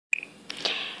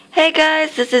Hey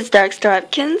guys, this is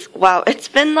Webkinz. Wow, it's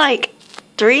been like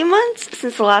 3 months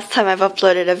since the last time I've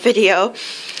uploaded a video.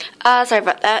 Sorry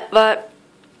about that, but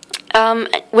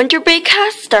winter break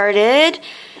has started.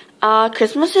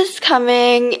 Christmas is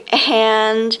coming,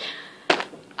 and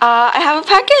I have a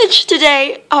package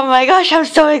today. Oh my gosh, I'm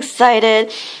so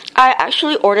excited. I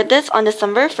actually ordered this on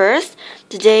December 1st.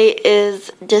 Today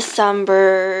is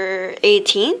December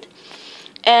 18th.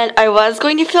 And I was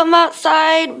going to film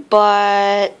outside,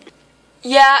 but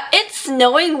yeah, it's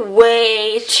snowing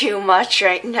way too much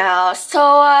right now. So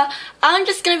I'm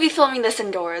just gonna be filming this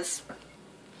indoors.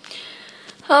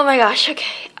 Oh my gosh,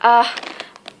 okay.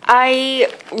 I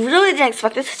really didn't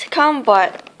expect this to come,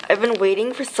 but I've been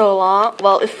waiting for so long.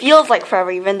 Well, it feels like forever,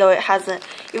 even though it hasn't.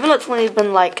 Even though it's only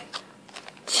been like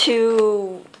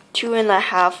two and a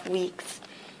half weeks.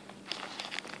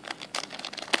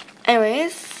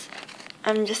 Anyways,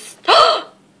 I'm just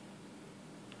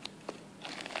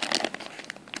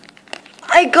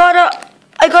I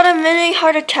got a mini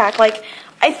heart attack. Like,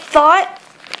 I thought,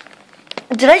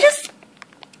 did I just,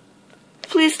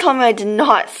 please tell me I did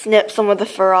not snip some of the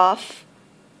fur off.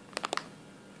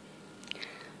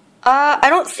 I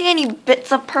don't see any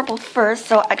bits of purple fur,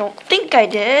 so I don't think I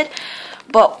did.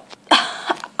 But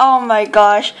oh my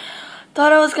gosh,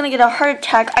 thought I was gonna get a heart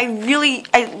attack. I really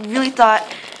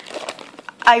thought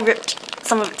I ripped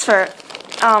some of its fur.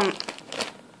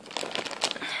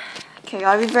 Okay,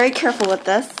 gotta be very careful with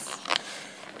this.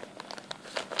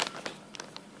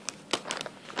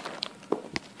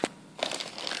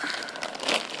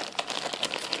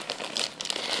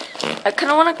 I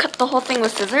kind of want to cut the whole thing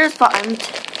with scissors, but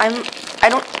I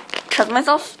don't trust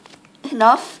myself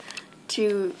enough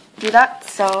to do that.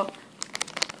 So,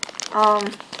 I'm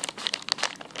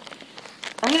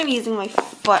gonna be using my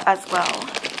foot as well.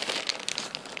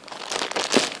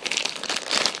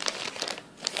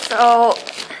 So,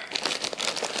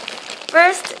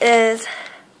 first is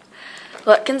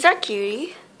Webkinz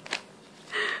Raccutie.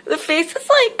 The face is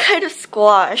like kind of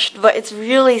squashed, but it's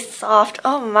really soft.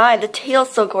 Oh my, the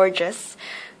tail's so gorgeous.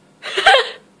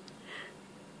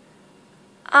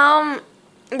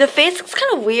 The face looks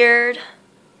kind of weird,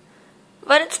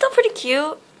 but it's still pretty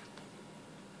cute.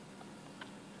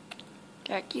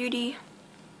 Raccutie.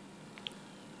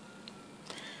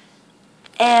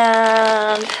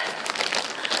 And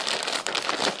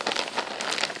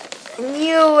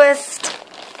newest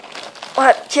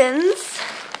Webkinz,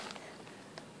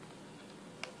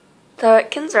 the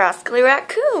Webkinz Rascally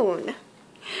Raccoon.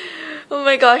 Oh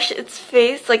my gosh, its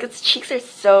face, like its cheeks are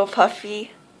so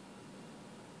puffy.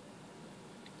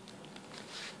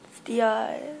 It's the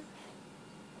eyes.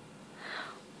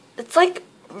 It's like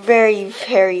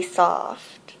very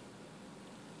soft.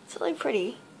 It's really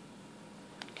pretty.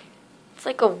 It's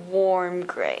like a warm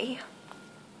gray.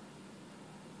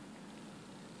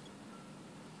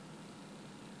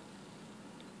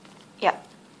 Yeah.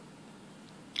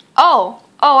 Oh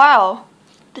wow.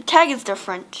 The tag is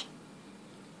different.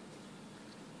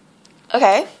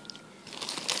 Okay.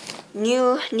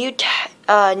 New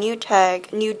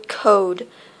tag, new code,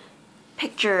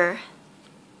 picture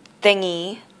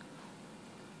thingy.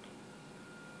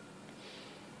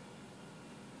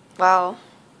 Wow.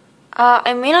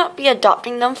 I may not be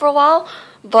adopting them for a while,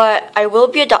 but I will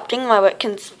be adopting my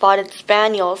Webkinz Spotted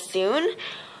Spaniel soon.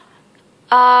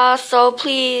 So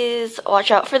please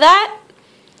watch out for that.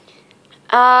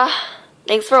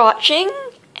 Thanks for watching,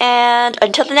 and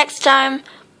until the next time,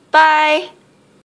 bye!